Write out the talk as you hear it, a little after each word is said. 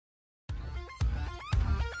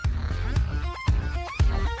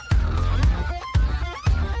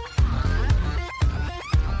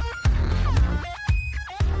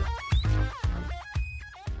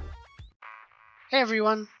Hey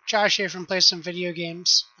everyone, Josh here from Play Some Video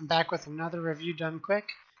Games. I'm back with another review done quick,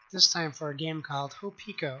 this time for a game called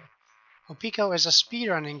Hopiko. Hopiko is a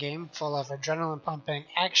speedrunning game full of adrenaline-pumping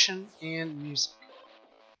action and music.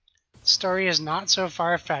 The story is not so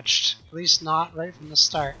far-fetched, at least not right from the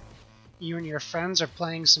start. You and your friends are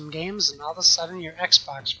playing some games and all of a sudden your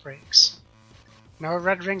Xbox breaks. No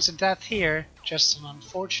red rings of death here, just an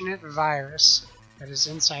unfortunate virus that is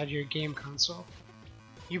inside your game console.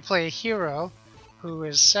 You play a hero who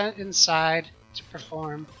is sent inside to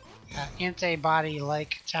perform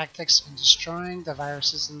antibody-like tactics in destroying the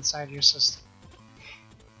viruses inside your system.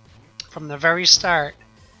 From the very start,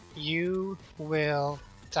 you will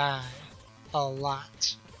die a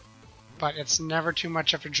lot, but it's never too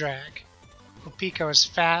much of a drag. Hopiko is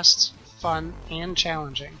fast, fun, and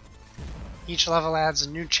challenging. Each level adds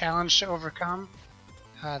a new challenge to overcome.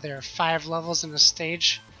 There are 5 levels in a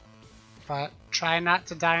stage, but try not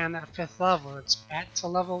to die on that 5th level. It's back to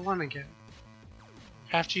level 1 again.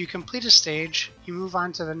 After you complete a stage, you move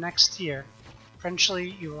on to the next tier.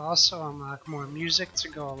 Eventually, you will also unlock more music to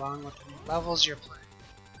go along with the new levels you're playing.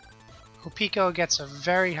 Hopiko gets a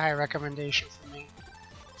very high recommendation from me.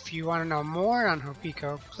 If you want to know more on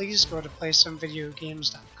Hopiko, please go to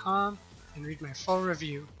playsomevideogames.com and read my full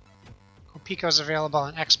review. Hopiko is available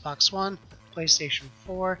on Xbox One, PlayStation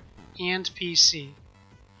 4, and PC.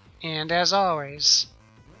 And as always,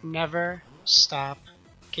 never stop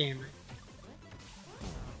gaming.